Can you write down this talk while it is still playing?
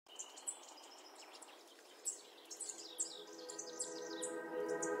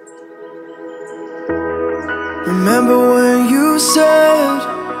Remember when you said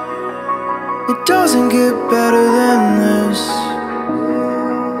it doesn't get better than this?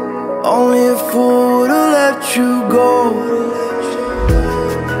 Only a fool would've let you go.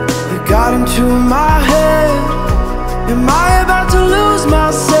 You got into my head. Am I about to lose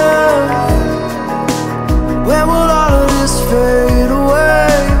myself? When will all of this fade away?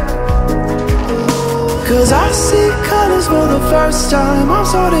 Cause I see colors for the first time. I'm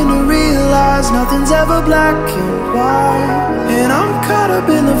starting to realize nothing's ever black and white. And I'm caught up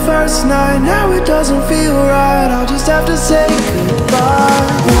in the first night. Now it doesn't feel right. I'll just have to say goodbye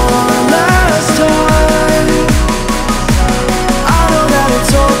one last time. I know that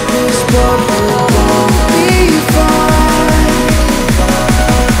it's hopeless, but we'll both be fine.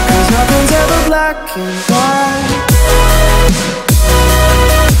 Cause nothing's ever black and white.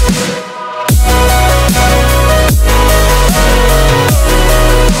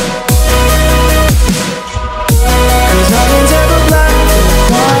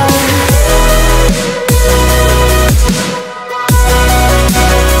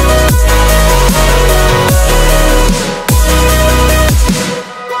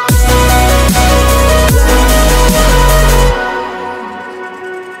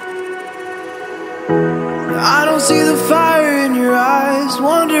 I don't see the fire in your eyes,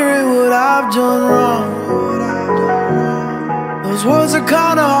 wondering what I've done wrong. Those words are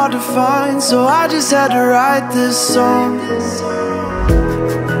kinda hard to find, so I just had to write this song.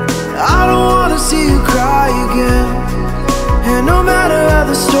 I don't wanna see you cry again, and no matter how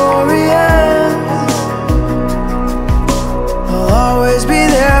the story ends, I'll always be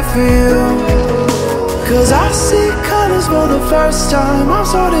there for you. Cause I see colors for the first time. I'm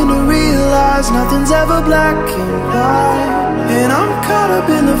starting to realize nothing's ever black and white. And I'm caught up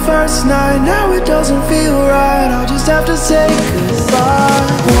in the first night. Now it doesn't feel right. I'll just have to say goodbye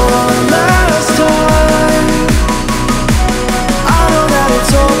one last time. I know that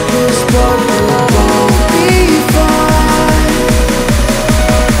it's hopeless, but